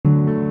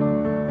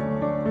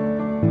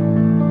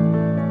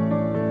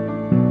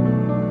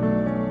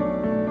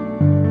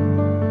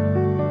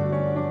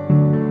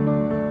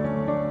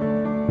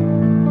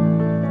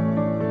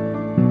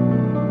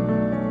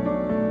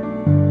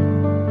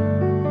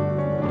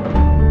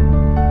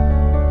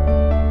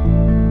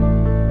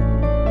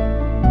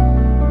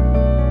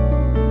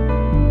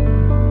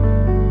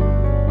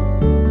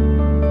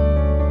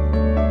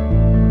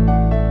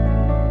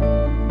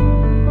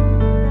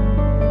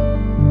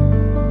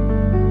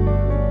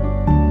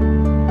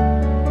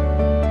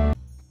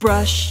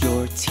Brush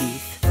your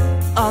teeth,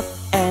 up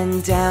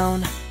and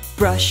down.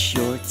 Brush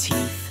your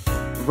teeth,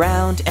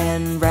 round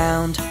and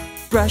round.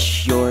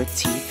 Brush your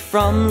teeth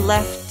from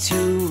left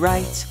to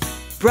right.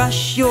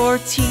 Brush your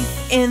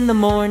teeth in the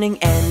morning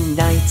and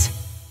night.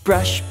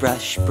 Brush,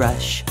 brush,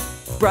 brush,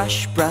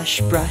 brush,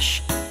 brush,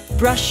 brush.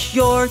 Brush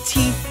your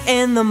teeth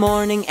in the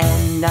morning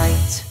and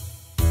night.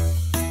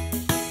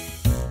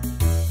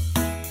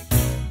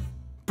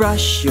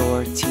 Brush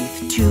your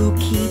teeth to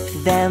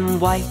keep them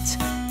white.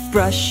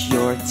 Brush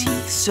your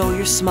teeth so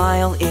your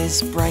smile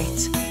is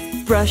bright.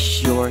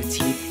 Brush your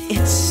teeth,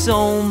 it's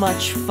so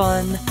much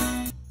fun.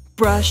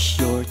 Brush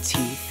your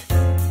teeth,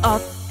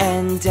 up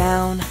and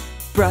down.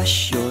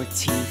 Brush your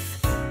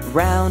teeth,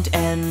 round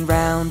and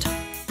round.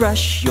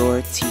 Brush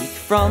your teeth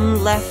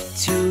from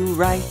left to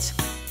right.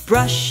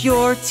 Brush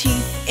your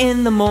teeth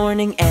in the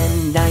morning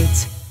and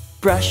night.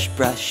 Brush,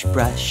 brush,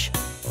 brush,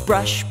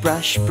 brush,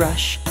 brush,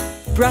 brush.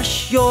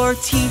 Brush your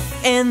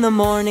teeth in the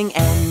morning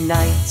and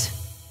night.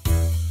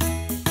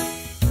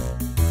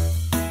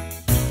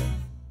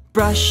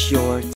 Brush your